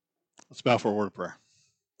Let's bow for a word of prayer.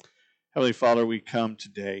 Heavenly Father, we come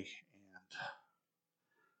today and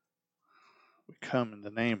we come in the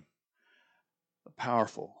name, the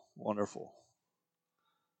powerful, wonderful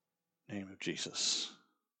name of Jesus.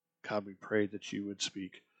 God, we pray that you would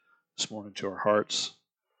speak this morning to our hearts,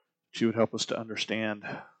 that you would help us to understand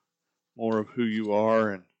more of who you are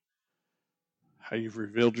and how you've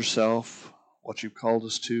revealed yourself, what you've called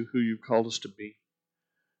us to, who you've called us to be.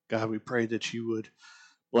 God, we pray that you would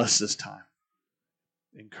bless this time,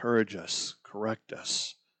 encourage us, correct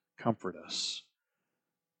us, comfort us,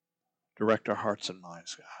 direct our hearts and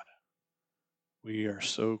minds, God. We are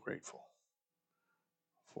so grateful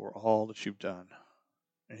for all that you've done,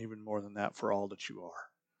 and even more than that, for all that you are.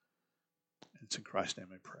 And it's in Christ's name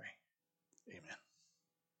I pray. Amen.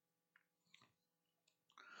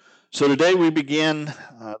 So today we begin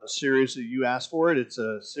the series that you asked for. It's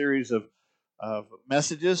a series of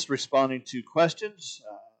messages responding to questions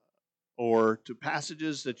or to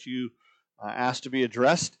passages that you asked to be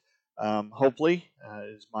addressed. Hopefully,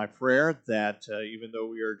 is my prayer that even though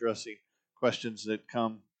we are addressing questions that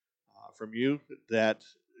come from you, that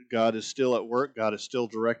God is still at work. God is still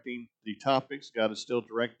directing the topics. God is still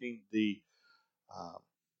directing uh,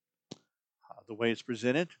 the way it's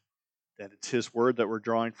presented. That it's His Word that we're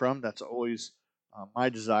drawing from. That's always my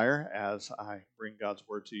desire as I bring God's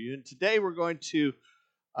Word to you. And today we're going to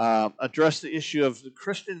address the issue of the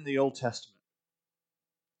Christian in the Old Testament.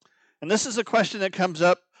 And this is a question that comes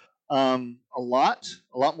up a lot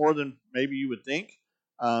more than maybe you would think,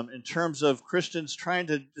 in terms of Christians trying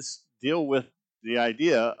to just deal with the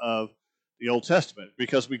idea of the Old Testament.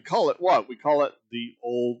 Because we call it what? We call it the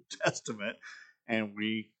Old Testament, and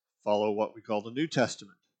we follow what we call the New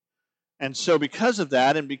Testament. And so because of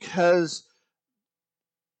that, and because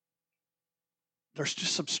there's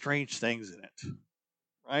just some strange things in it,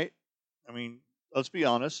 right? I mean, let's be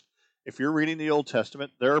honest. If you're reading the Old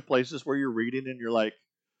Testament, there are places where you're reading and you're like,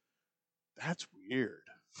 that's weird.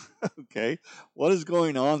 Okay, what is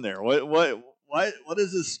going on there? What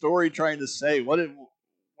is this story trying to say? What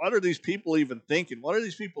are these people even thinking? What are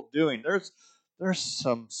these people doing? There's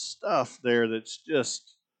some stuff there that's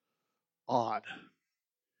just odd.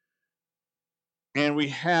 And we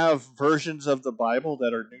have versions of the Bible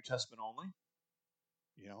that are New Testament only.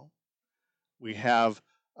 You know, we have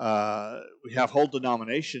whole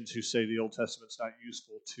denominations who say the Old Testament's not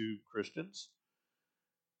useful to Christians.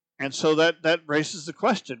 And so that raises the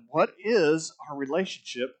question, what is our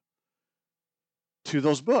relationship to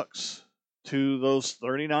those books, to those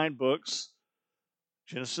 39 books,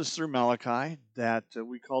 Genesis through Malachi, that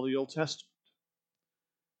we call the Old Testament?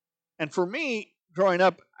 And for me, growing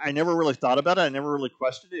up, I never really thought about it. I never really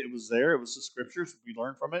questioned it. It was there. It was the scriptures. We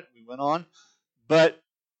learned from it. We went on. But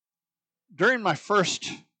during my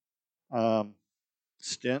first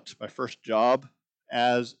stint, my first job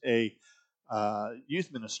as a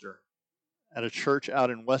youth minister at a church out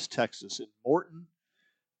in West Texas, in Morton,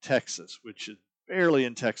 Texas, which is barely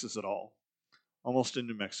in Texas at all, almost in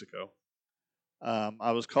New Mexico.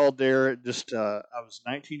 I was called there. I was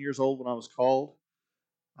 19 years old when I was called,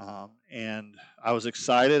 and I was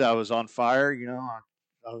excited. I was on fire. You know,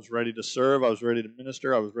 I was ready to serve. I was ready to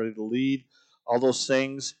minister. I was ready to lead. All those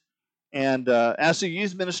things. And as a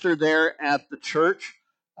youth minister there at the church,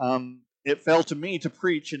 it fell to me to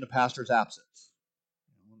preach in the pastor's absence.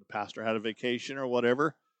 When the pastor had a vacation or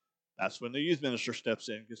whatever, that's when the youth minister steps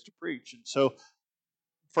in and gets to preach. And so,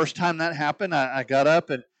 first time that happened, I got up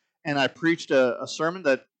and I preached a sermon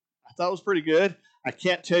that I thought was pretty good. I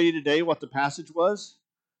can't tell you today what the passage was.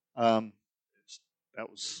 Um, that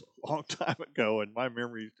was a long time ago, and my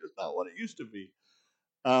memory is just not what it used to be.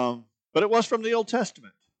 But it was from the Old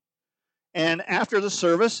Testament. And after the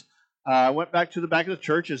service, I went back to the back of the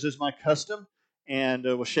church, as is my custom, and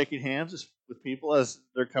was shaking hands with people as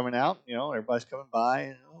they're coming out. You know, everybody's coming by,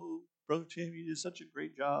 and oh, Brother Tim, you did such a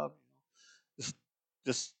great job. You know,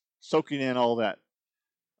 just soaking in all that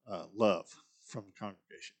love from the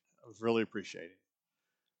congregation. I was really appreciating.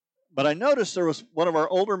 But I noticed there was one of our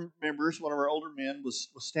older members, one of our older men, was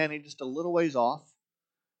standing just a little ways off,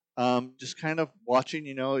 just kind of watching.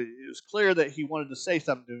 You know, it was clear that he wanted to say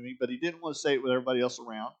something to me, but he didn't want to say it with everybody else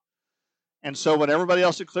around. And so when everybody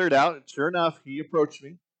else had cleared out, sure enough, he approached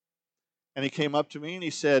me, and he came up to me and he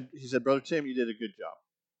said, "Brother Tim, you did a good job.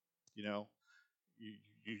 You know,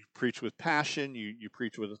 you preach with passion, you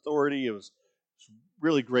preach with authority. It was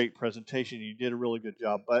really great presentation. You did a really good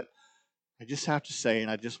job. But I just have to say, and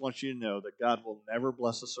I just want you to know that God will never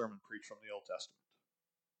bless a sermon preached from the Old Testament."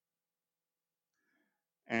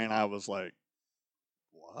 And I was like,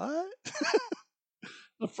 what?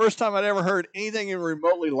 The first time I'd ever heard anything even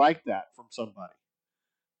remotely like that from somebody.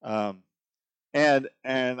 Um, and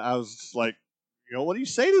I was just like, what do you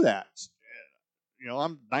say to that?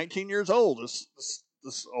 I'm 19 years old.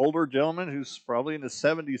 This older gentleman who's probably in his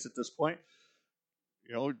 70s at this point,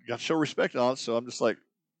 got to show respect on it. So I'm just like,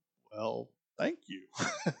 well, thank you,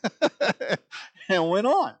 and went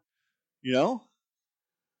on. You know,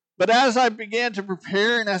 but as I began to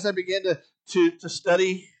prepare and as I began to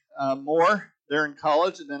study more there in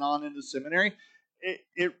college and then on into seminary,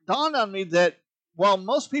 it dawned on me that while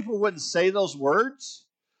most people wouldn't say those words,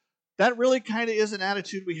 that really kind of is an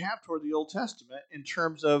attitude we have toward the Old Testament in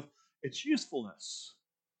terms of its usefulness.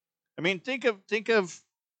 I mean, think of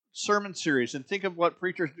sermon series and think of what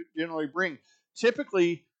preachers generally bring.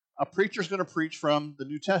 Typically, a preacher's going to preach from the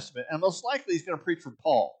New Testament, and most likely he's going to preach from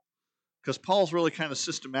Paul, because Paul's really kind of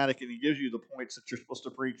systematic and he gives you the points that you're supposed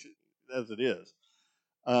to preach as it is.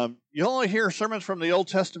 You only hear sermons from the Old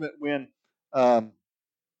Testament when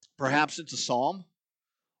perhaps it's a psalm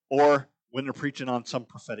or when they're preaching on some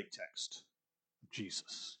prophetic text of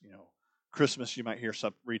Jesus. Christmas, you might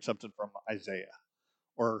read something from Isaiah,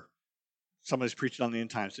 or somebody's preaching on the end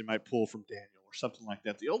times. They might pull from Daniel or something like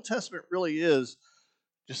that. The Old Testament really is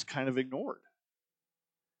just kind of ignored.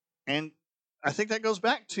 And I think that goes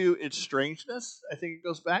back to its strangeness. I think it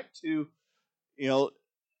goes back to,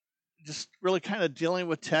 just really kind of dealing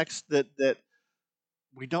with texts that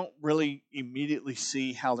we don't really immediately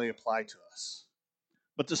see how they apply to us.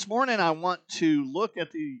 But this morning I want to look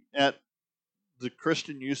at the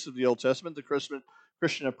Christian use of the Old Testament, the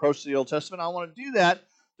Christian approach to the Old Testament. I want to do that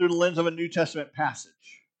through the lens of a New Testament passage.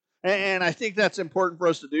 And I think that's important for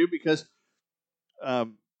us to do because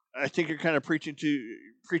I think you're kind of preaching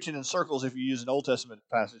in circles if you use an Old Testament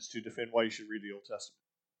passage to defend why you should read the Old Testament.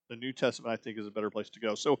 The New Testament, I think, is a better place to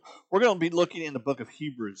go. So we're going to be looking in the book of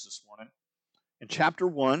Hebrews this morning, in chapter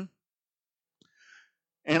 1.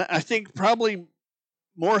 And I think probably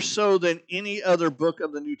more so than any other book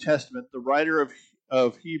of the New Testament, the writer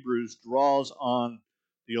of Hebrews draws on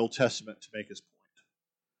the Old Testament to make his point.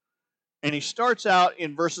 And he starts out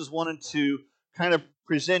in verses 1 and 2 kind of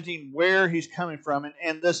presenting where he's coming from.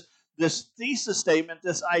 And this thesis statement,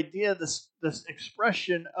 this idea, this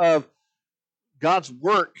expression of God's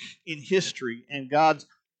work in history and God's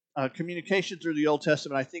communication through the Old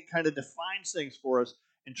Testament, I think, kind of defines things for us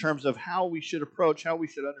in terms of how we should approach, how we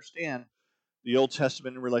should understand the Old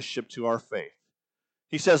Testament in relationship to our faith.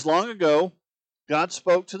 He says, long ago, God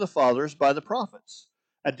spoke to the fathers by the prophets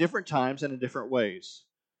at different times and in different ways.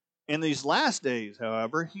 In these last days,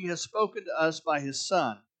 however, he has spoken to us by his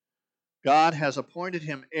Son. God has appointed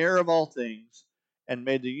him heir of all things and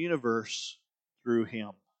made the universe through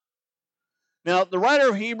him. Now, the writer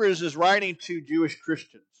of Hebrews is writing to Jewish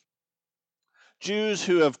Christians, Jews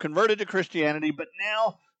who have converted to Christianity, but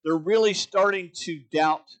now they're really starting to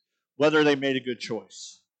doubt whether they made a good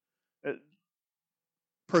choice.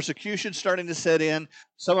 Persecution starting to set in.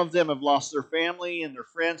 Some of them have lost their family and their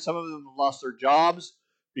friends. Some of them have lost their jobs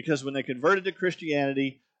because when they converted to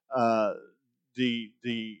Christianity,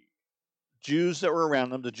 the Jews that were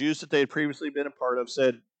around them, the Jews that they had previously been a part of,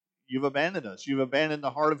 said, "You've abandoned us. You've abandoned the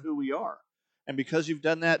heart of who we are, and because you've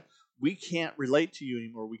done that, we can't relate to you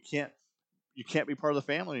anymore. You can't be part of the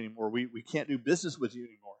family anymore. We can't do business with you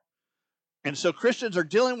anymore." And so Christians are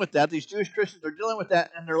dealing with that. These Jewish Christians are dealing with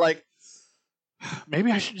that, and they're like,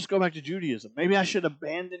 maybe I should just go back to Judaism. Maybe I should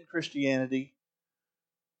abandon Christianity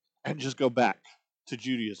and just go back to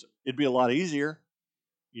Judaism. It'd be a lot easier.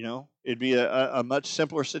 It'd be a much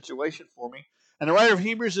simpler situation for me. And the writer of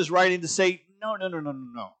Hebrews is writing to say, no.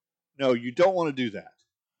 No, you don't want to do that.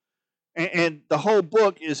 And the whole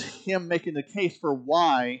book is him making the case for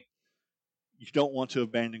why you don't want to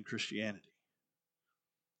abandon Christianity.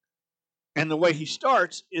 And the way he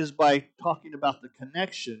starts is by talking about the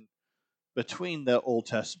connection between the Old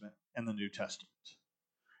Testament and the New Testament.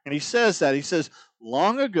 And he says,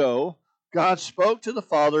 long ago, God spoke to the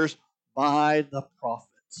fathers by the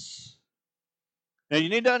prophets. Now, you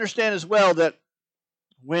need to understand as well that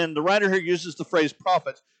when the writer here uses the phrase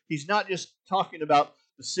prophets, he's not just talking about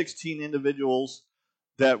the 16 individuals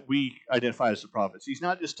that we identify as the prophets. He's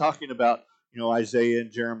not just talking about, Isaiah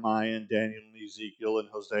and Jeremiah and Daniel and Ezekiel and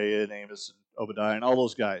Hosea and Amos and Obadiah and all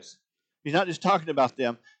those guys. He's not just talking about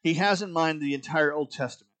them. He has in mind the entire Old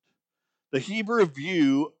Testament. The Hebrew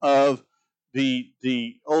view of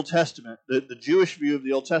the Old Testament, the Jewish view of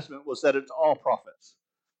the Old Testament, was that it's all prophets.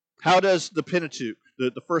 How does the Pentateuch,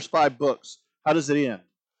 the first 5 books, how does it end?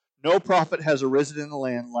 No prophet has arisen in the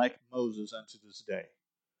land like Moses unto this day.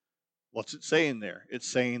 What's it saying there? It's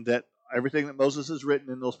saying that everything that Moses has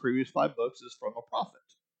written in those previous 5 books is from a prophet.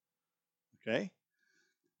 Okay?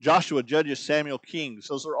 Joshua, Judges, Samuel, Kings,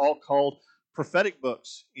 those are all called prophetic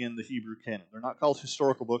books in the Hebrew canon. They're not called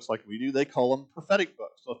historical books like we do. They call them prophetic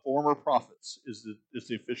books. The former prophets is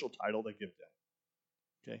the official title they give them.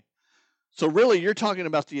 Okay, so really, you're talking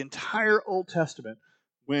about the entire Old Testament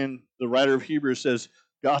when the writer of Hebrews says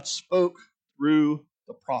God spoke through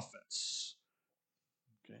the prophets.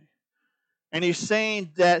 Okay, and he's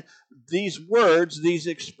saying that these words, these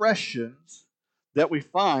expressions that we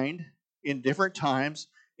find in different times,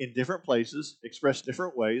 in different places, expressed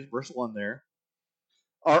different ways, verse 1 there,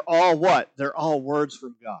 are all what? They're all words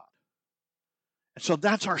from God. And so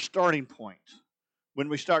that's our starting point when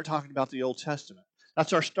we start talking about the Old Testament.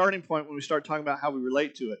 That's our starting point when we start talking about how we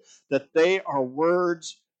relate to it. That they are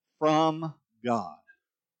words from God.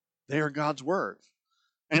 They are God's words.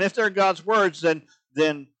 And if they're God's words,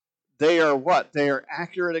 then they are what? They are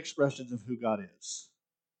accurate expressions of who God is.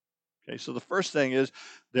 Okay, so the first thing is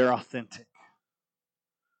they're authentic.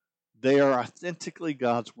 They are authentically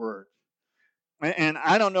God's word. And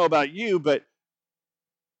I don't know about you, but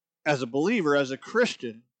as a believer, as a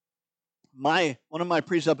Christian, one of my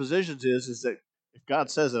presuppositions is that if God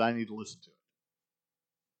says it, I need to listen to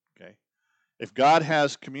it. Okay? If God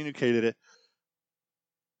has communicated it,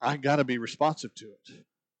 I got to be responsive to it.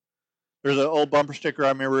 There's an old bumper sticker I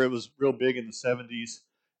remember. It was real big in the 70s. It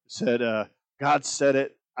said, "God said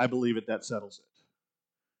it. I believe it. That settles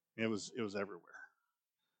it." It was everywhere.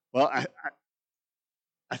 Well,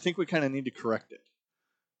 I think we kind of need to correct it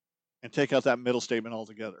and take out that middle statement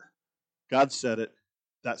altogether. God said it.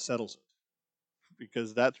 That settles it.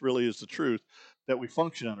 Because that really is the truth that we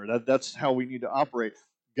function under. That's how we need to operate.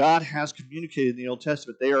 God has communicated in the Old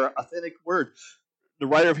Testament. They are authentic words. The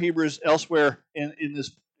writer of Hebrews elsewhere in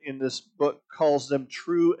this book calls them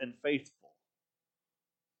true and faithful.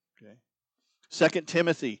 Okay. 2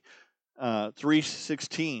 Timothy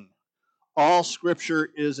 3:16. All Scripture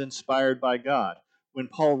is inspired by God. When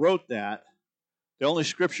Paul wrote that, the only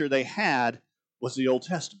Scripture they had was the Old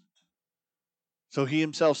Testament. So he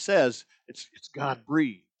himself says it's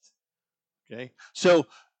God-breathed. Okay, so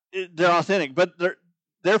they're authentic, but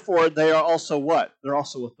therefore they are also what? They're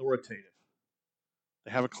also authoritative.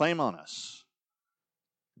 They have a claim on us.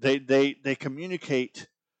 They communicate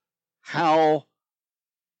how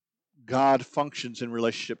God functions in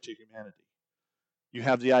relationship to humanity. You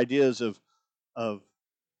have the ideas of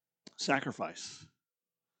sacrifice.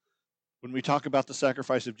 When we talk about the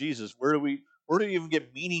sacrifice of Jesus, where do we even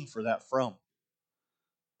get meaning for that from?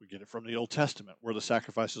 We get it from the Old Testament, where the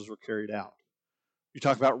sacrifices were carried out. You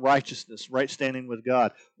talk about righteousness, right standing with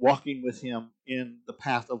God, walking with Him in the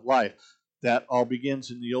path of life. That all begins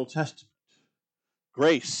in the Old Testament.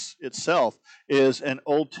 Grace itself is an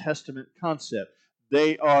Old Testament concept.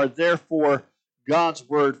 They are therefore God's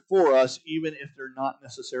word for us, even if they're not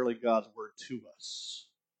necessarily God's word to us.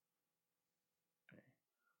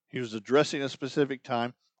 He was addressing a specific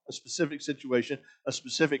time, a specific situation, a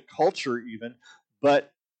specific culture even,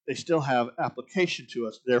 but they still have application to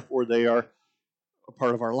us. Therefore, they are a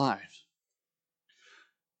part of our lives.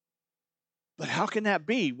 But how can that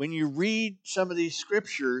be? When you read some of these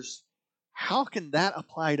scriptures, how can that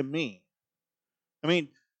apply to me? I mean,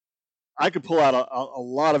 I could pull out a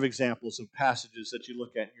lot of examples of passages that you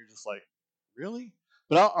look at and you're just like, really?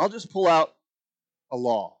 But I'll just pull out a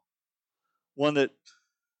law. One that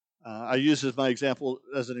I use as an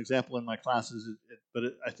example in my classes, but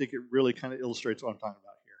I think it really kind of illustrates what I'm talking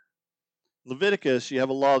about here. Leviticus, you have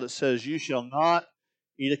a law that says you shall not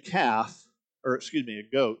eat a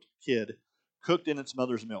goat kid, cooked in its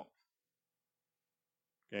mother's milk.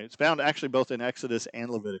 Okay, it's found actually both in Exodus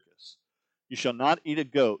and Leviticus. You shall not eat a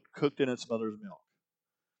goat cooked in its mother's milk.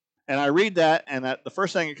 And I read that, and the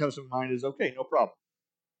first thing that comes to mind is, okay, no problem.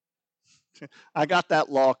 I got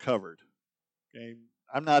that law covered. Okay,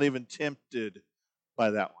 I'm not even tempted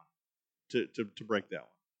by that one to break that one.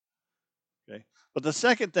 Okay, but the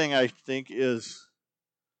second thing I think is,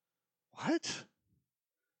 what?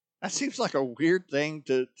 That seems like a weird thing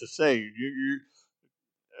to say.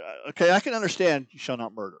 Okay, I can understand you shall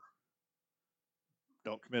not murder.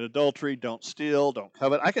 Don't commit adultery, don't steal, don't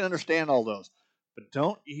covet. I can understand all those. But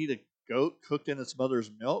don't eat a goat cooked in its mother's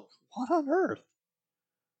milk? What on earth?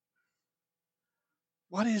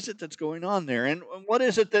 What is it that's going on there? And what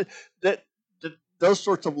is it that those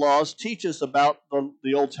sorts of laws teach us about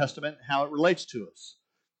the Old Testament and how it relates to us?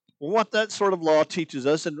 Well, what that sort of law teaches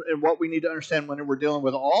us and what we need to understand when we're dealing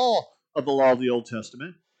with all of the law of the Old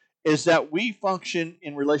Testament is that we function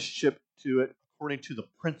in relationship to it according to the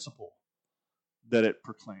principle that it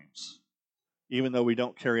proclaims, even though we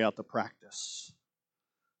don't carry out the practice.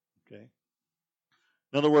 Okay?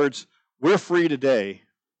 In other words, we're free today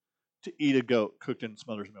to eat a goat cooked in its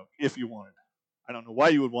mother's milk if you wanted. I don't know why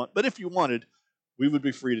you would want, but if you wanted, we would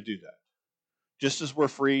be free to do that. Just as we're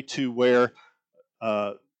free to wear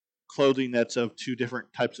clothing that's of two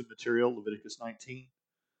different types of material. Leviticus 19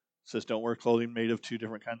 says don't wear clothing made of two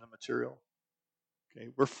different kinds of material. Okay,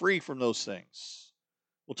 we're free from those things.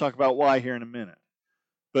 We'll talk about why here in a minute.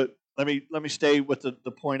 But let me stay with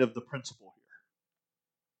the point of the principle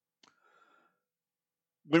here.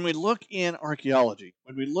 When we look in archaeology,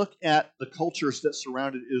 when we look at the cultures that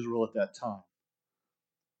surrounded Israel at that time,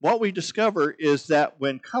 what we discover is that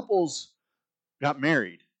when couples got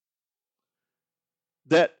married,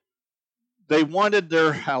 that they wanted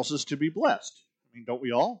their houses to be blessed. I mean, don't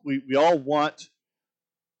we all? We all want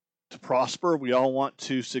to prosper. We all want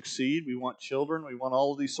to succeed. We want children. We want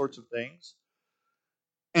all of these sorts of things.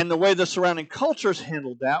 And the way the surrounding cultures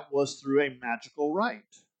handled that was through a magical rite.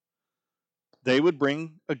 They would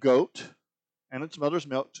bring a goat and its mother's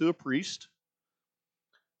milk to a priest.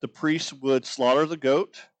 The priest would slaughter the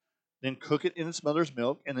goat, then cook it in its mother's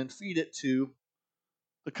milk, and then feed it to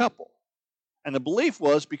the couple. And the belief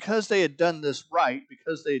was because they had done this right,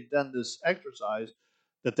 because they had done this exercise,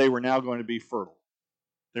 that they were now going to be fertile.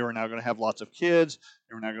 They were now going to have lots of kids.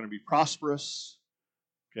 They were now going to be prosperous.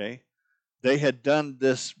 Okay? They had done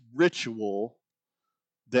this ritual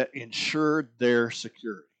that ensured their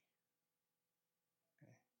security.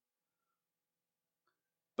 Okay?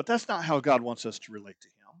 But that's not how God wants us to relate to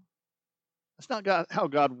Him. That's not how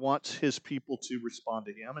God wants His people to respond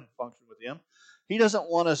to Him and function with Him. He doesn't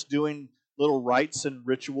want us doing little rites and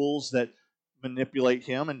rituals that manipulate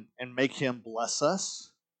Him and make Him bless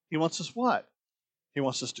us. He wants us what? He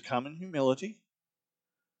wants us to come in humility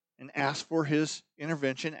and ask for His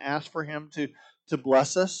intervention, ask for Him to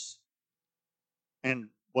bless us. And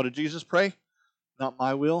what did Jesus pray? Not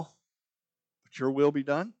my will, but your will be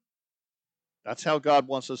done. That's how God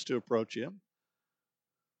wants us to approach Him.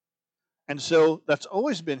 And so that's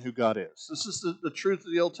always been who God is. This is the truth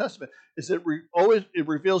of the Old Testament, is that it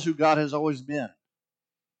reveals who God has always been.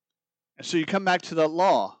 And so you come back to that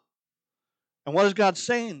law. And what is God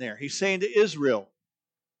saying there? He's saying to Israel,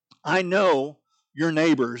 I know your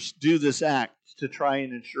neighbors do this act to try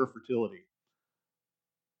and ensure fertility.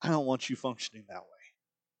 I don't want you functioning that way.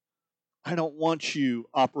 I don't want you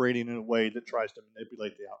operating in a way that tries to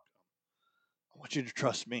manipulate the outcome. I want you to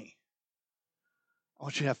trust me. I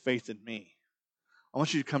want you to have faith in me. I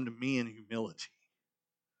want you to come to me in humility.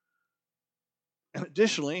 And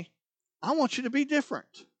additionally, I want you to be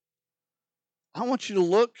different. I want you to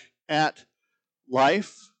look at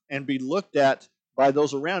life and be looked at by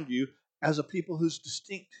those around you as a people who's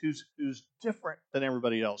distinct, who's different than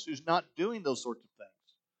everybody else, who's not doing those sorts of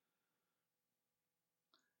things.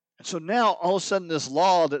 And so now, all of a sudden, this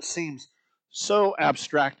law that seems so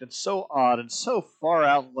abstract and so odd and so far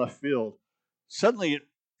out in left field, suddenly it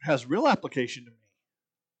has real application to me.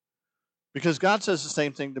 Because God says the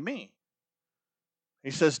same thing to me.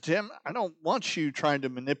 He says, Tim, I don't want you trying to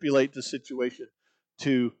manipulate the situation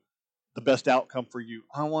to the best outcome for you.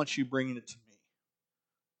 I want you bringing it to me.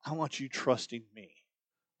 I want you trusting me.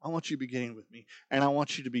 I want you beginning with me. And I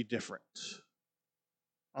want you to be different.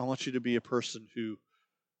 I want you to be a person who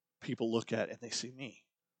people look at and they see me.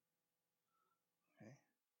 Okay?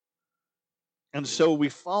 And so we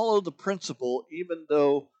follow the principle even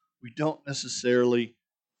though we don't necessarily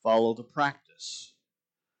follow the practice.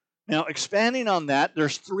 Now, expanding on that,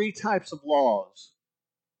 there's three types of laws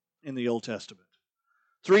in the Old Testament.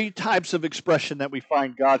 Three types of expression that we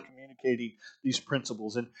find God communicating these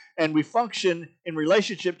principles. And we function in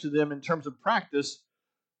relationship to them in terms of practice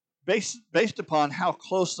based upon how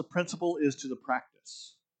close the principle is to the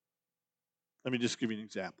practice. Let me just give you an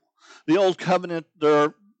example. The Old Covenant,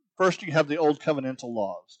 first you have the Old Covenantal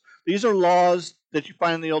laws. These are laws that you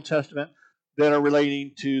find in the Old Testament that are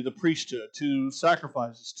relating to the priesthood, to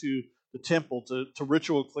sacrifices, to the temple, to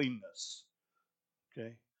ritual cleanness.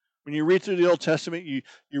 Okay? When you read through the Old Testament, you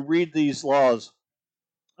read these laws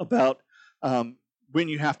about when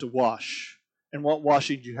you have to wash and what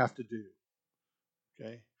washing you have to do.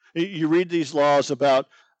 Okay? You read these laws about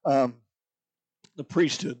the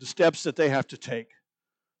priesthood, the steps that they have to take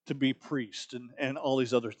to be priest and all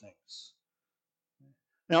these other things.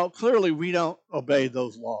 Now, clearly, we don't obey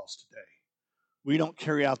those laws today. We don't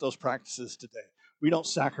carry out those practices today. We don't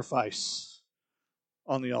sacrifice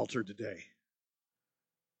on the altar today.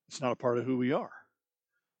 It's not a part of who we are.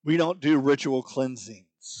 We don't do ritual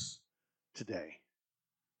cleansings today.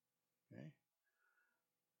 Okay?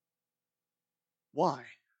 Why?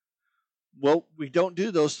 Well, we don't do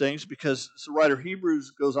those things because the writer of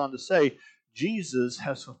Hebrews goes on to say Jesus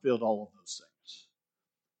has fulfilled all of those things.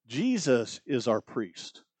 Jesus is our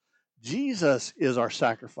priest. Jesus is our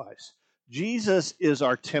sacrifice. Jesus is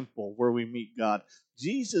our temple where we meet God.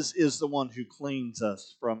 Jesus is the one who cleans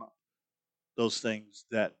us from those things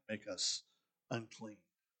that make us unclean.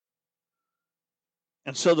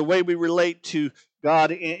 And so the way we relate to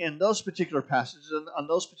God in those particular passages and on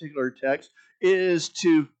those particular texts is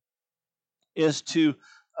to is to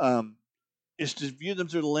um, is to view them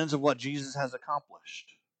through the lens of what Jesus has accomplished.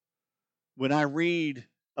 When I read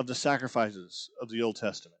of the sacrifices of the Old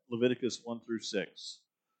Testament, Leviticus 1 through 6,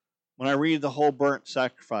 when I read the whole burnt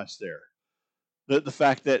sacrifice there, the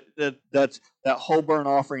fact that whole burnt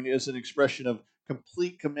offering is an expression of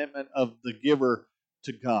complete commitment of the giver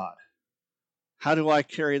to God. How do I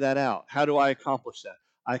carry that out? How do I accomplish that?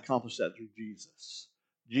 I accomplish that through Jesus.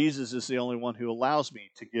 Jesus is the only one who allows me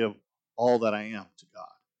to give all that I am to God.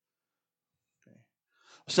 Okay.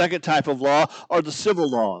 A second type of law are the civil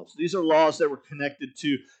laws. These are laws that were connected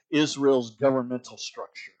to Israel's governmental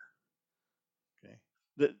structure. Okay.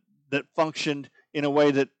 That functioned in a way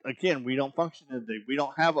that, again, we don't function today. We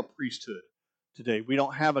don't have a priesthood today. We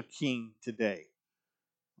don't have a king today.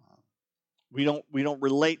 We don't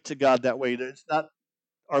relate to God that way. It's not,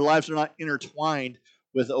 our lives are not intertwined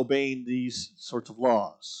with obeying these sorts of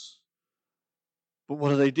laws. But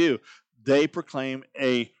what do? They proclaim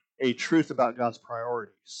a truth about God's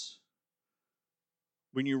priorities.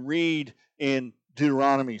 When you read in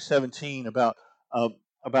Deuteronomy 17 about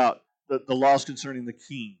the laws concerning the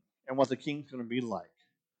king and what the king's going to be like,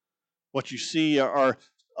 what you see are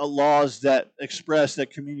laws that express,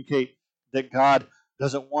 that communicate that God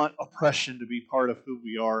doesn't want oppression to be part of who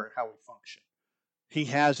we are and how we function. He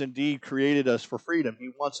has indeed created us for freedom. He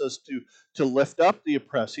wants us to lift up the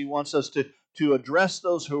oppressed. He wants us to address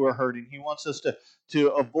those who are hurting. He wants us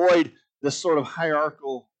to avoid this sort of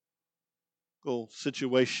hierarchical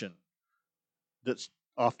situation that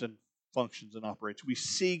often functions and operates. We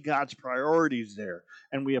see God's priorities there,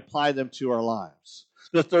 and we apply them to our lives.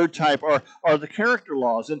 The third type are the character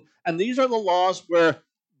laws, and these are the laws where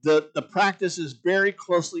the practice is very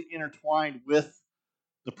closely intertwined with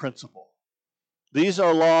the principle. These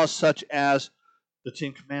are laws such as the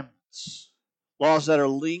Ten Commandments, laws that are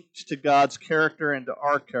linked to God's character and to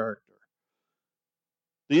our character.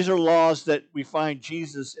 These are laws that we find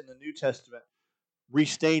Jesus in the New Testament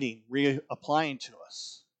restating, reapplying to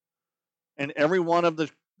us. And every one of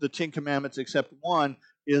the Ten Commandments except one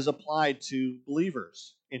is applied to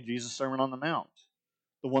believers in Jesus' Sermon on the Mount.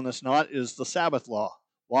 The one that's not is the Sabbath law.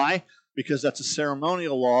 Why? Because that's a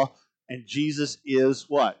ceremonial law, and Jesus is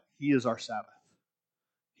what? He is our Sabbath.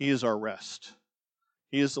 He is our rest.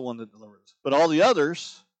 He is the one that delivers. But all the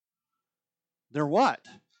others, they're what?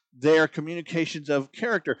 They're communications of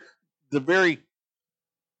character. The very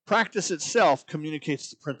practice itself communicates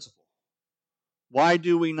the principle. Why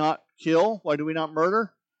do we not kill? Why do we not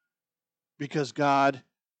murder? Because God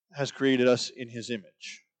has created us in His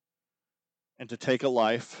image. And to take a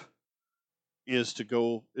life is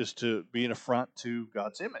to be an affront to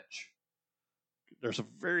God's image. There's a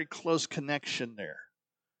very close connection there.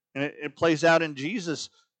 And it plays out in Jesus'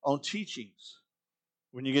 own teachings.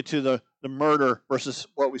 When you get to the murder versus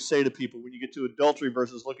what we say to people, when you get to adultery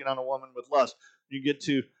versus looking on a woman with lust, when you get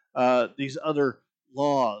to these other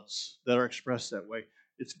laws that are expressed that way,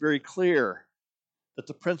 it's very clear that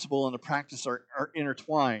the principle and the practice are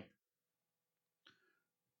intertwined.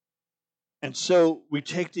 And so we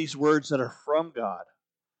take these words that are from God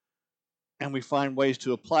and we find ways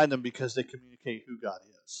to apply them because they communicate who God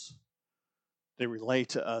is. They relate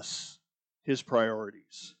to us His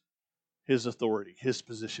priorities, His authority, His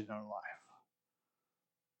position in our life.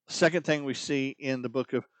 Second thing we see in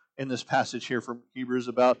this passage here from Hebrews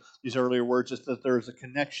about these earlier words is that there is a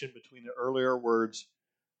connection between the earlier words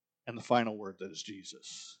and the final word, that is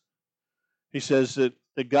Jesus. He says that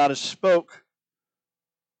God has spoke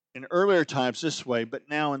in earlier times this way, but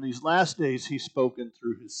now in these last days He's spoken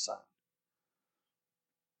through His Son.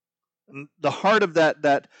 And the heart of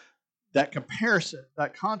that comparison,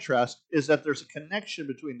 that contrast, is that there's a connection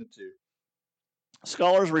between the two.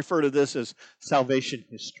 Scholars refer to this as salvation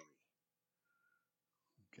history.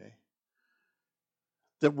 Okay.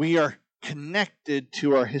 That we are connected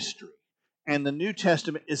to our history. And the New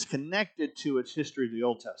Testament is connected to its history of the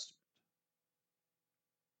Old Testament.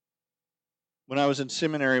 When I was in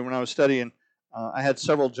seminary, when I was studying, I had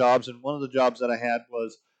several jobs, and one of the jobs that I had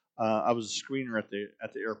was I was a screener at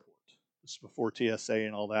the airport. This is before TSA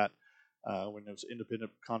and all that, when there was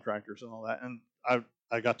independent contractors and all that. And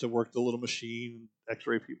I got to work the little machine,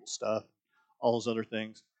 X-ray people stuff, all those other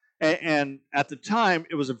things. And at the time,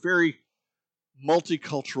 it was a very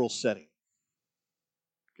multicultural setting.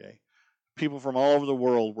 Okay, people from all over the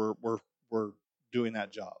world were doing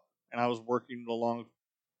that job, and I was working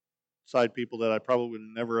outside people that I probably would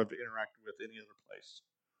never have interacted with any other place.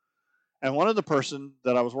 And one of the person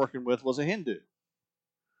that I was working with was a Hindu.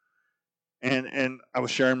 And I was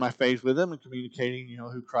sharing my faith with him and communicating,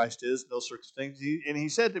 who Christ is, those sorts of things. And he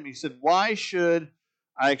said to me, he said, why should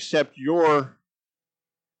I accept your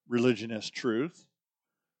religion as truth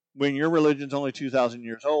when your religion's only 2,000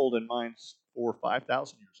 years old and mine's 4,000 or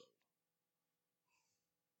 5,000 years old?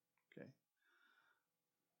 Okay.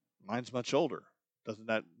 Mine's much older. Doesn't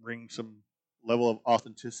that bring some level of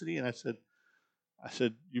authenticity? And I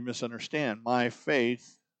said, you misunderstand. My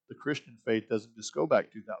faith, the Christian faith, doesn't just go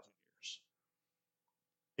back 2,000 years.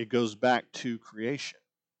 It goes back to creation.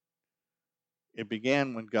 It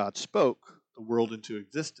began when God spoke the world into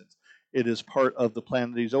existence. It is part of the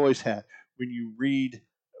plan that He's always had.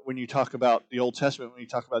 When you talk about the Old Testament, when you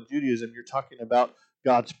talk about Judaism, you're talking about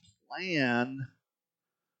God's plan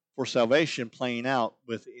for salvation playing out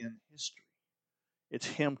within history. It's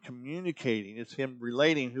Him communicating. It's Him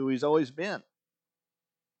relating who He's always been.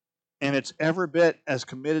 And it's every bit as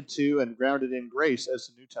committed to and grounded in grace as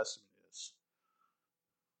the New Testament is.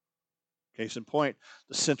 Case in point,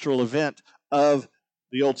 the central event of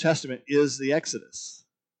the Old Testament is the Exodus.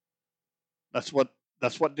 That's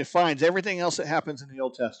what defines everything else that happens in the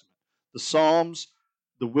Old Testament. The Psalms,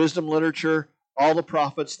 the wisdom literature, all the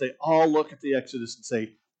prophets, they all look at the Exodus and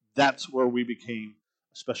say, that's where we became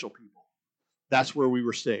a special people. That's where we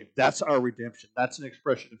were saved. That's our redemption. That's an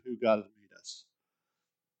expression of who God has made us.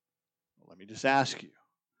 Well, let me just ask you,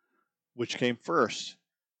 which came first,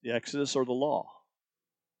 the Exodus or the law?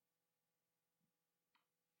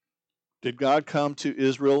 Did God come to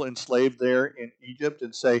Israel enslaved there in Egypt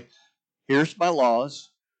and say, here's my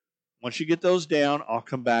laws. Once you get those down, I'll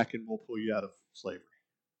come back and we'll pull you out of slavery?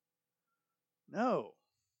 No.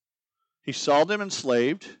 He saw them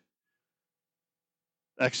enslaved.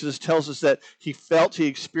 Exodus tells us that he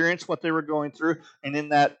experienced what they were going through, and in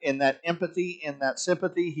that empathy, in that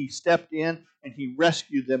sympathy, he stepped in and he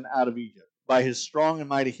rescued them out of Egypt by his strong and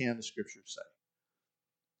mighty hand, the scriptures say.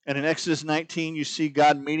 And in Exodus 19, you see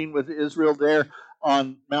God meeting with Israel there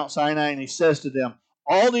on Mount Sinai, and he says to them,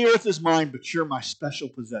 all the earth is mine, but you're my special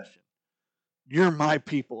possession. You're my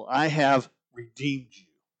people. I have redeemed you.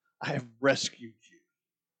 I have rescued you.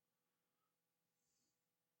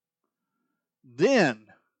 Then,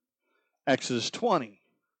 Exodus 20,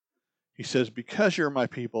 he says, because you're my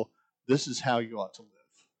people, this is how you ought to live.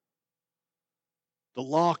 The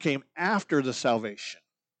law came after the salvation,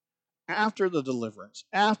 after the deliverance,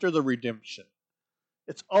 after the redemption.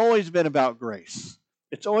 It's always been about grace.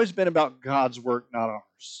 It's always been about God's work, not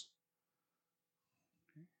ours.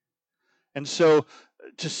 And so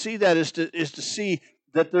to see that is to see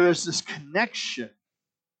that there is this connection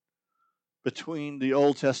between the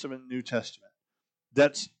Old Testament and New Testament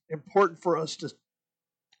that's important for us to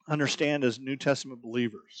understand as New Testament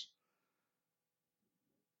believers.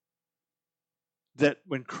 That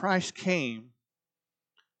when Christ came,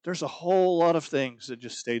 there's a whole lot of things that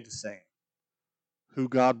just stayed the same. Who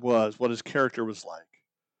God was, what His character was like,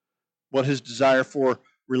 what His desire for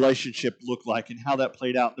relationship looked like, and how that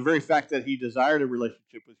played out. The very fact that He desired a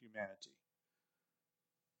relationship with humanity.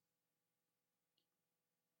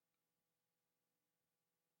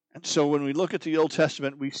 And so when we look at the Old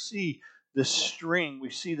Testament, we see this string, we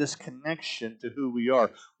see this connection to who we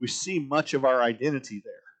are. We see much of our identity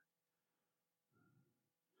there.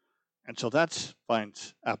 And so that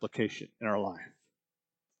finds application in our life.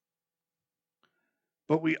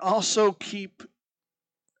 But we also keep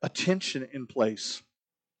attention in place.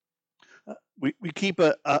 We keep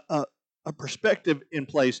a perspective in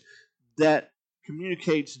place that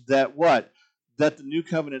communicates that what? That the new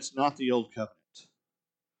covenant's not the old covenant.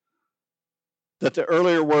 That the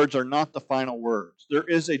earlier words are not the final words. There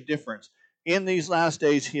is a difference. In these last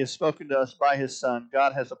days, He has spoken to us by His Son.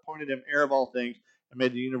 God has appointed Him heir of all things and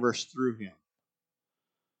made the universe through Him.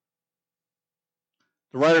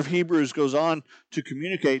 The writer of Hebrews goes on to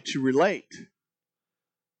communicate, to relate,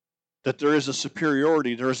 that there is a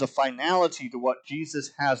superiority, there is a finality to what Jesus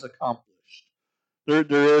has accomplished. There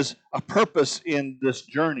is a purpose in this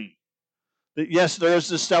journey. That yes, there is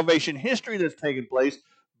this salvation history that's taken place,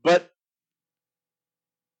 but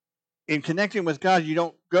in connecting with God, you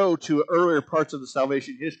don't go to earlier parts of the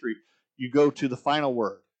salvation history. You go to the final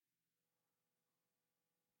word.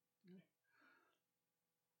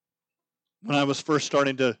 When I was first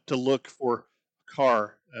starting to look for a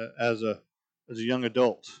car as a young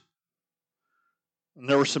adult, and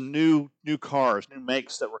there were some new cars, new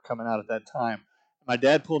makes that were coming out at that time. My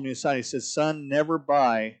dad pulled me aside. He said, "Son, never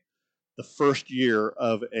buy the first year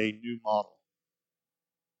of a new model.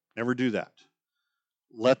 Never do that.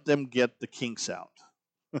 Let them get the kinks out.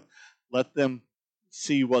 Let them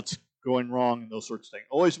see what's going wrong and those sorts of things.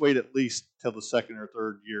 Always wait at least till the second or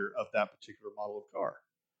third year of that particular model of car.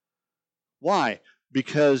 Why?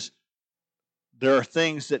 Because there are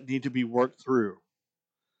things that need to be worked through.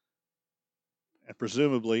 And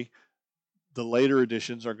presumably, the later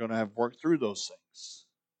editions are going to have worked through those things.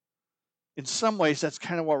 In some ways, that's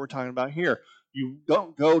kind of what we're talking about here. You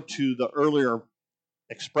don't go to the earlier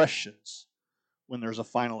expressions when there's a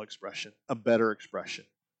final expression, a better expression.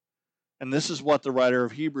 And this is what the writer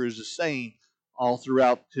of Hebrews is saying all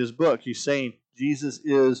throughout his book. He's saying Jesus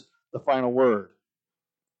is the final word.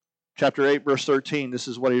 Chapter 8, verse 13, this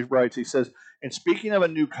is what he writes. He says, "And speaking of a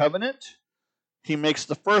new covenant, he makes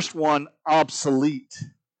the first one obsolete.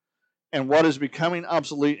 And what is becoming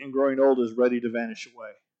obsolete and growing old is ready to vanish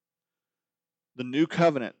away." The new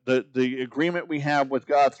covenant, the agreement we have with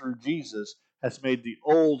God through Jesus, has made the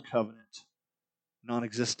old covenant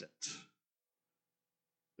non-existent,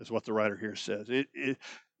 is what the writer here says.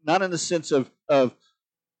 Not in the sense of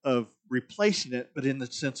replacing it, but in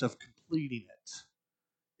the sense of completing it.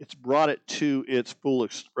 It's brought it to its full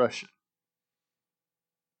expression.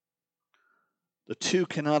 The two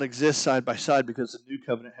cannot exist side by side because the new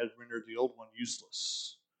covenant has rendered the old one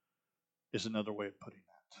useless, is another way of putting that.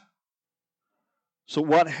 So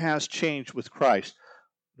what has changed with Christ?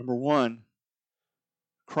 Number one,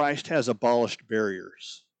 Christ has abolished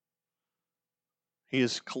barriers. He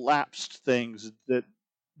has collapsed things, that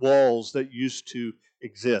walls that used to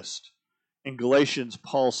exist. In Galatians,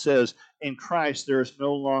 Paul says, in Christ there is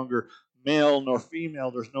no longer male nor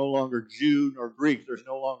female. There's no longer Jew nor Greek. There's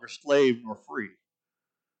no longer slave nor free.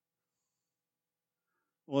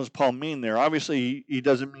 What does Paul mean there? Obviously, he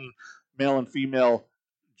doesn't mean male and female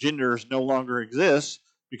genders no longer exist,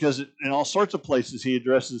 because in all sorts of places he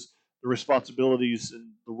addresses the responsibilities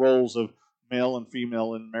and the roles of male and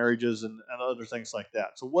female in marriages and other things like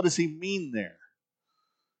that. So what does he mean there?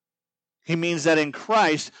 He means that in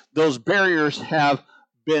Christ, those barriers have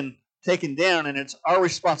been taken down, and it's our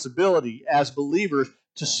responsibility as believers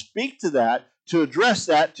to speak to that, to address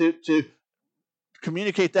that, to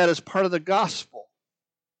communicate that as part of the gospel.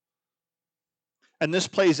 And this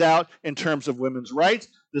plays out in terms of women's rights.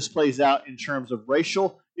 This plays out in terms of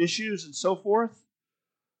racial issues and so forth.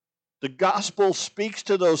 The gospel speaks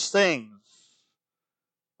to those things.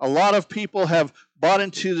 A lot of people have bought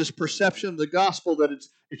into this perception of the gospel that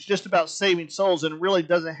it's just about saving souls and really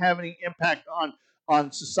doesn't have any impact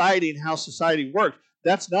on society and how society works.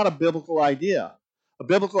 That's not a biblical idea. A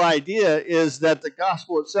biblical idea is that the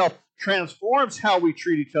gospel itself transforms how we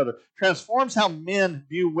treat each other, transforms how men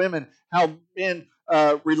view women, how men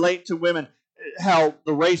relate to women, how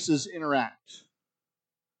the races interact.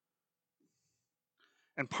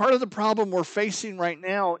 And part of the problem we're facing right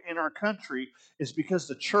now in our country is because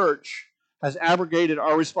the church has abrogated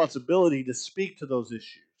our responsibility to speak to those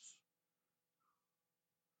issues.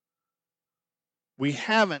 We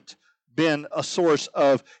haven't been a source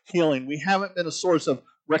of healing. We haven't been a source of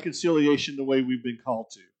reconciliation the way we've been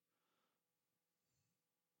called to.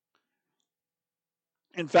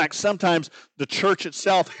 In fact, sometimes the church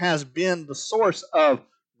itself has been the source of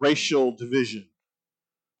racial division,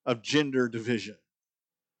 of gender division.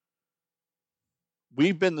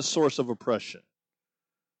 We've been the source of oppression.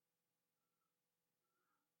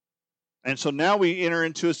 And so now we enter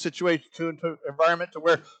into a situation, into an environment to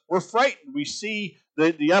where we're frightened. We see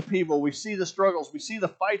the upheaval. We see the struggles. We see the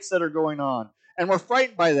fights that are going on. And we're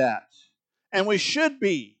frightened by that. And we should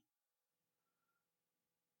be.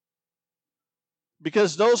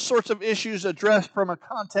 Because those sorts of issues addressed from a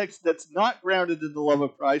context that's not grounded in the love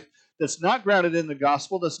of Christ, that's not grounded in the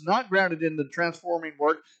gospel, that's not grounded in the transforming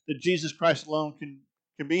work that Jesus Christ alone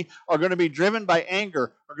can be, are going to be driven by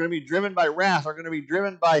anger, are going to be driven by wrath, are going to be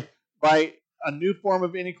driven by a new form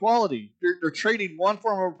of inequality. They're trading one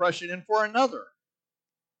form of oppression in for another.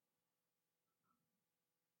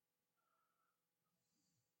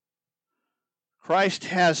 Christ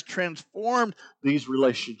has transformed these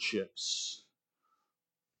relationships.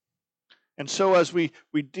 And so as we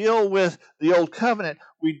deal with the old covenant,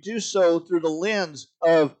 we do so through the lens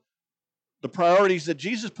of the priorities that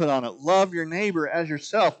Jesus put on it. Love your neighbor as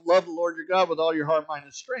yourself. Love the Lord your God with all your heart, mind,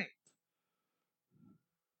 and strength.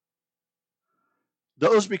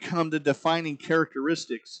 Those become the defining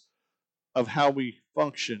characteristics of how we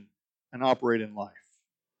function and operate in life.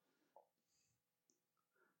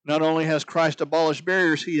 Not only has Christ abolished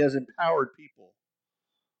barriers, he has empowered people.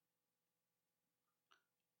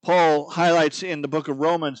 Paul highlights in the book of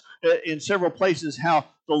Romans in several places how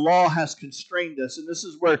the law has constrained us. And this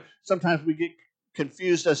is where sometimes we get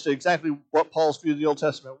confused as to exactly what Paul's view of the Old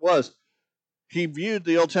Testament was. He viewed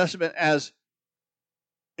the Old Testament as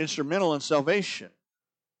instrumental in salvation.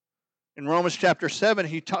 In Romans chapter 7,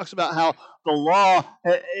 he talks about how the law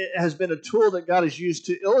has been a tool that God has used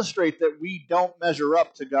to illustrate that we don't measure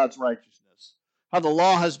up to God's righteousness. How the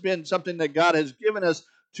law has been something that God has given us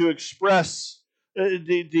to express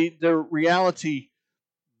the reality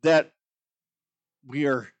that we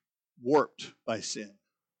are warped by sin.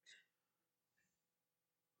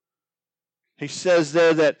 He says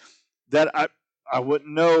there that I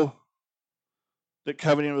wouldn't know that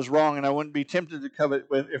coveting was wrong, and I wouldn't be tempted to covet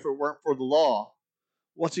if it weren't for the law.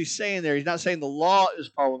 What's he saying there? He's not saying the law is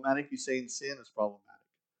problematic. He's saying sin is problematic.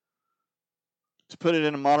 To put it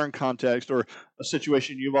in a modern context or a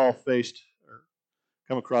situation you've all faced or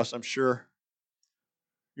come across, I'm sure.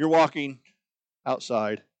 You're walking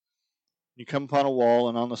outside. You come upon a wall,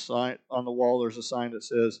 and on the wall there's a sign that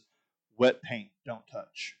says, "Wet paint, don't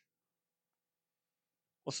touch."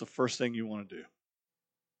 What's the first thing you want to do?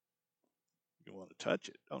 You want to touch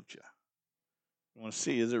it, don't you? You want to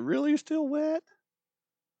see, is it really still wet?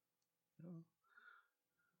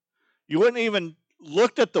 You wouldn't even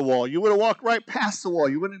looked at the wall. You would have walked right past the wall.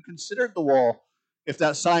 You wouldn't have considered the wall if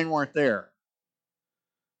that sign weren't there.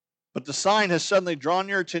 But the sign has suddenly drawn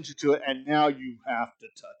your attention to it, and now you have to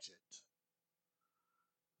touch it.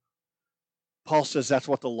 Paul says that's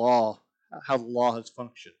what how the law has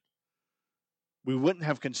functioned. We wouldn't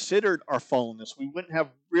have considered our fallenness. We wouldn't have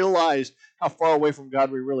realized how far away from God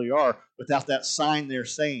we really are without that sign there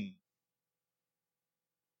saying,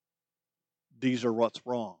 these are what's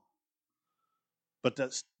wrong. But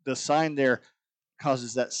the sign there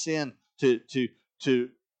causes that sin to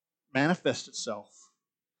manifest itself.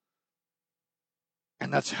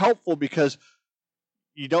 And that's helpful because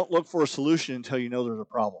you don't look for a solution until you know there's a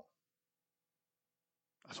problem.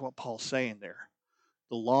 That's what Paul's saying there.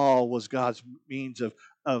 The law was God's means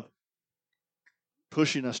of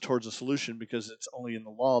pushing us towards a solution because it's only in the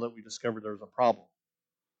law that we discovered there was a problem.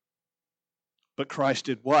 But Christ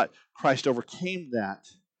did what? Christ overcame that.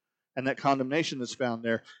 And that condemnation that's found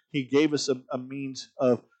there, he gave us a means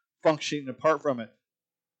of functioning apart from it.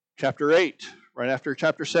 Chapter 8, right after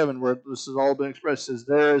chapter 7, where this has all been expressed, says,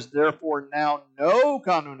 there is therefore now no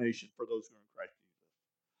condemnation for those who are in Christ Jesus.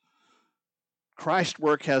 Christ's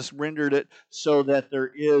work has rendered it so that there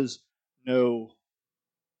is no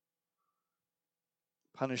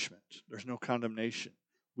punishment. There's no condemnation.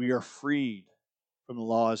 We are freed from the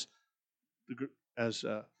laws, as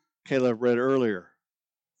Caleb read earlier.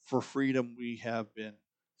 For freedom we have been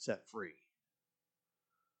set free.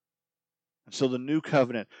 And so the new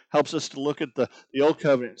covenant helps us to look at the old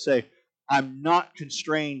covenant and say, I'm not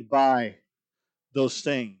constrained by those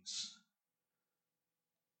things.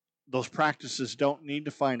 Those practices don't need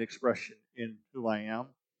to find expression in who I am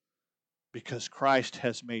because Christ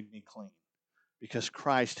has made me clean. Because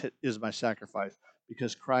Christ is my sacrifice.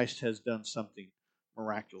 Because Christ has done something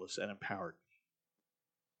miraculous and empowered me.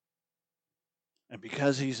 And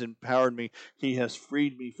because he's empowered me, he has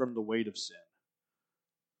freed me from the weight of sin.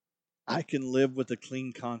 I can live with a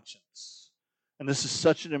clean conscience. And this is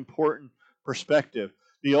such an important perspective.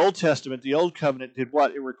 The Old Testament, the Old Covenant did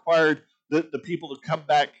what? It required the people to come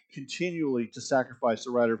back continually to sacrifice,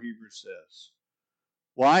 the writer of Hebrews says.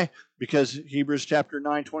 Why? Because Hebrews chapter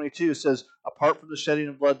 9:22 says, apart from the shedding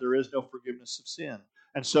of blood, there is no forgiveness of sin.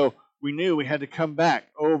 And so we knew we had to come back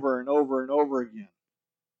over and over and over again.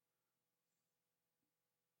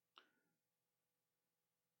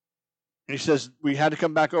 And he says we had to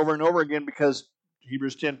come back over and over again because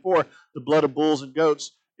Hebrews 10:4, the blood of bulls and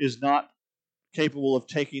goats is not capable of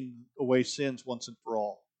taking away sins once and for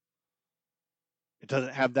all. It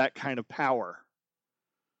doesn't have that kind of power.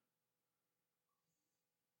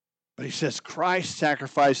 But he says Christ's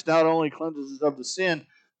sacrifice not only cleanses us of the sin,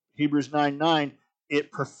 Hebrews 9:9,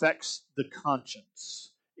 it perfects the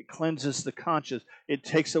conscience. It cleanses the conscience. It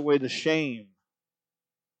takes away the shame.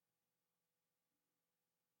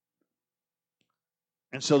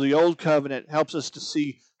 And so the old covenant helps us to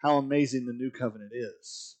see how amazing the new covenant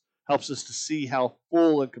is. Helps us to see how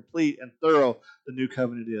full and complete and thorough the new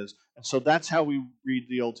covenant is. And so that's how we read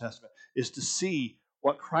the Old Testament, is to see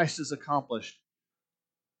what Christ has accomplished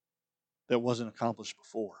that wasn't accomplished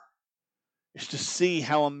before. It's to see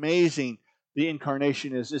how amazing the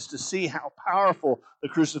incarnation is. It's to see how powerful the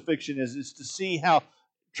crucifixion is. It's to see how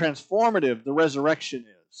transformative the resurrection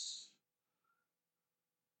is.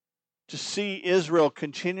 To see Israel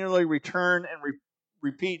continually return and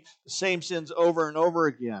repeat the same sins over and over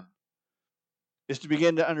again is to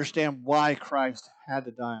begin to understand why Christ had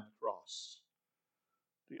to die on the cross.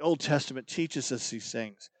 The Old Testament teaches us these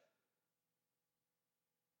things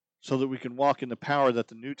so that we can walk in the power that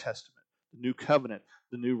the New Testament, the new covenant,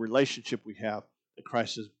 the new relationship we have, that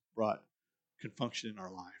Christ has brought can function in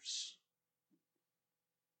our lives.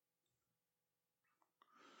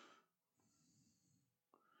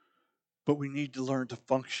 But we need to learn to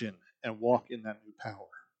function and walk in that new power.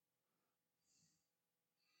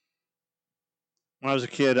 When I was a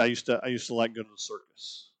kid, I used to like going to the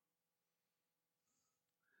circus.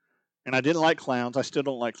 And I didn't like clowns. I still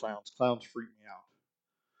don't like clowns. Clowns freak me out.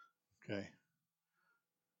 Okay.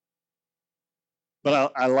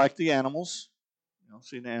 But I like the animals.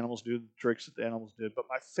 Seeing the animals do the tricks that the animals did. But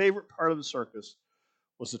my favorite part of the circus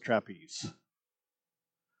was the trapeze.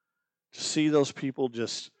 To see those people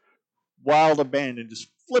just wild abandon, just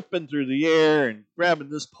flipping through the air and grabbing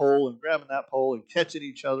this pole and grabbing that pole and catching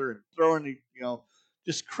each other and throwing,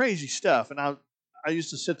 just crazy stuff. And I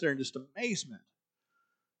used to sit there in just amazement.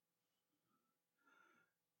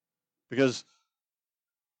 Because,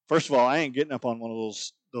 first of all, I ain't getting up on one of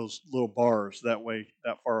those little bars that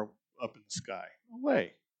far up in the sky. No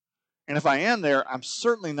way. And if I am there, I'm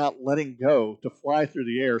certainly not letting go to fly through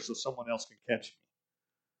the air so someone else can catch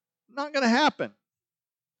me. Not going to happen.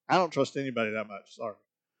 I don't trust anybody that much. Sorry.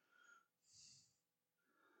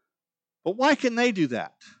 But why can they do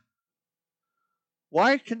that?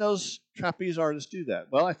 Why can those trapeze artists do that?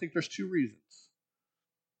 Well, I think there's two reasons.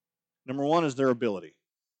 Number one is their ability.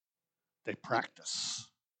 They practice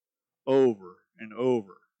over and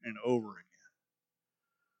over and over again.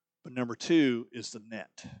 But number two is the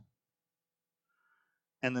net.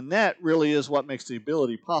 And the net really is what makes the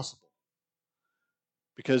ability possible.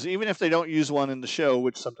 Because even if they don't use one in the show,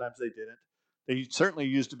 which sometimes they didn't, they certainly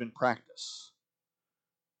used them in practice.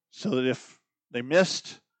 So that if they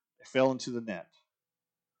missed, they fell into the net.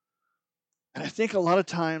 And I think a lot of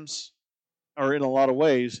times, or in a lot of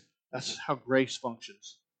ways, that's how grace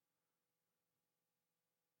functions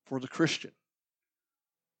for the Christian.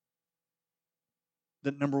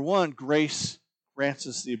 That number one, grace grants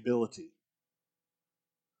us the ability.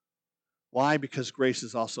 Why? Because grace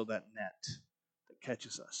is also that net that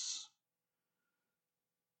catches us.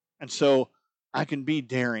 And so I can be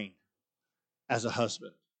daring as a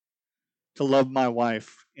husband to love my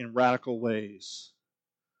wife in radical ways,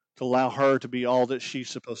 to allow her to be all that she's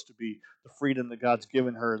supposed to be, the freedom that God's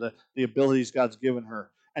given her, the abilities God's given her,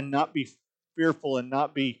 and not be fearful and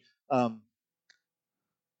not be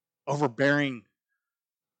overbearing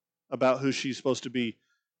about who she's supposed to be,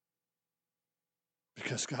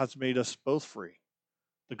 because God's made us both free.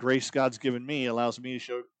 The grace God's given me allows me to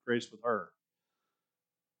show grace with her.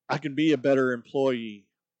 I can be a better employee.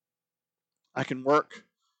 I can work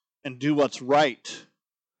and do what's right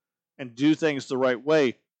and do things the right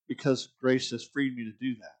way because grace has freed me to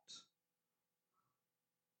do that.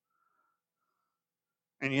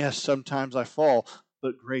 And yes, sometimes I fall,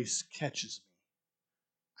 but grace catches me.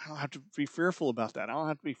 I don't have to be fearful about that. I don't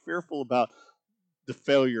have to be fearful about the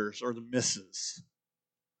failures or the misses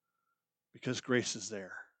because grace is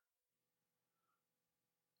there.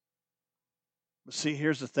 But see,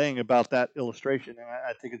 here's the thing about that illustration, and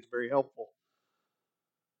I think it's very helpful.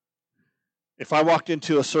 If I walked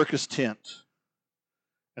into a circus tent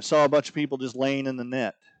and saw a bunch of people just laying in the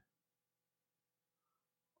net,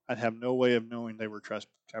 I'd have no way of knowing they were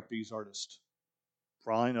trapeze artists.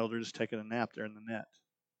 For all I know, they're just taking a nap there in the net.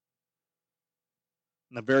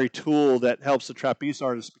 And the very tool that helps the trapeze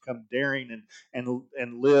artist become daring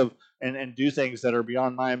and live and do things that are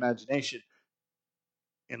beyond my imagination,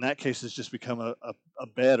 in that case, has just become a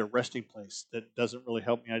bed, a resting place that doesn't really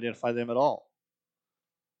help me identify them at all.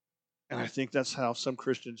 And I think that's how some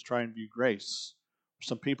Christians try and view grace.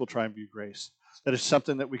 Some people try and view grace. That is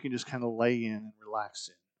something that we can just kind of lay in and relax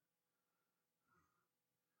in.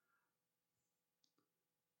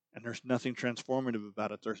 And there's nothing transformative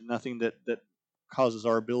about it. There's nothing that causes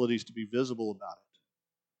our abilities to be visible about it.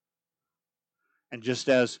 And just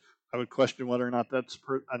as I would question whether or not that's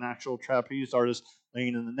an actual trapeze artist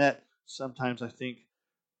laying in the net, sometimes I think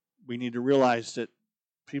we need to realize that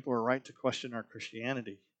people are right to question our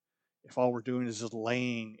Christianity if all we're doing is just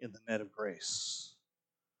laying in the net of grace.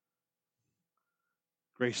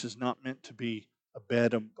 Grace is not meant to be a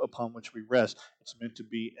bed upon which we rest. It's meant to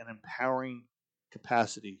be an empowering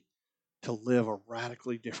capacity to live a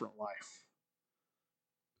radically different life,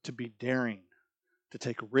 to be daring, to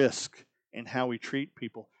take a risk in how we treat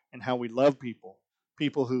people and how we love people,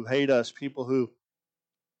 people who hate us, people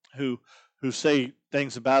who say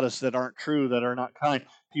things about us that aren't true, that are not kind,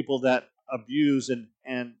 people that abuse and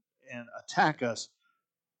attack us.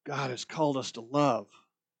 God has called us to love.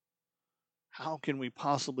 How can we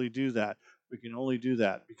possibly do that? We can only do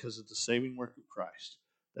that because of the saving work of Christ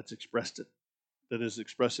that is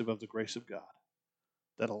expressive of the grace of God,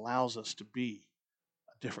 that allows us to be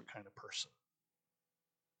a different kind of person.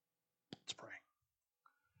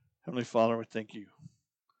 Heavenly Father, we thank you.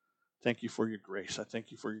 Thank you for your grace. I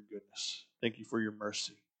thank you for your goodness. Thank you for your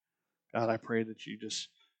mercy. God, I pray that you just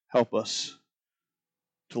help us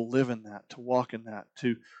to live in that, to walk in that,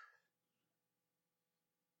 to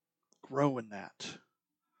grow in that,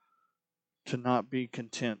 to not be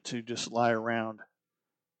content to just lie around,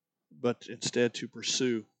 but instead to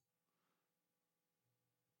pursue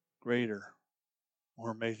greater,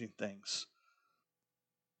 more amazing things.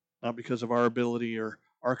 Not because of our ability or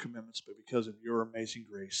our commitments, but because of your amazing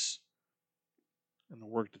grace and the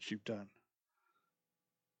work that you've done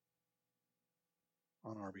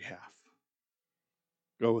on our behalf.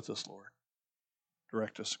 Go with us, Lord.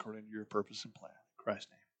 Direct us according to your purpose and plan. In Christ's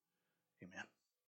name, amen.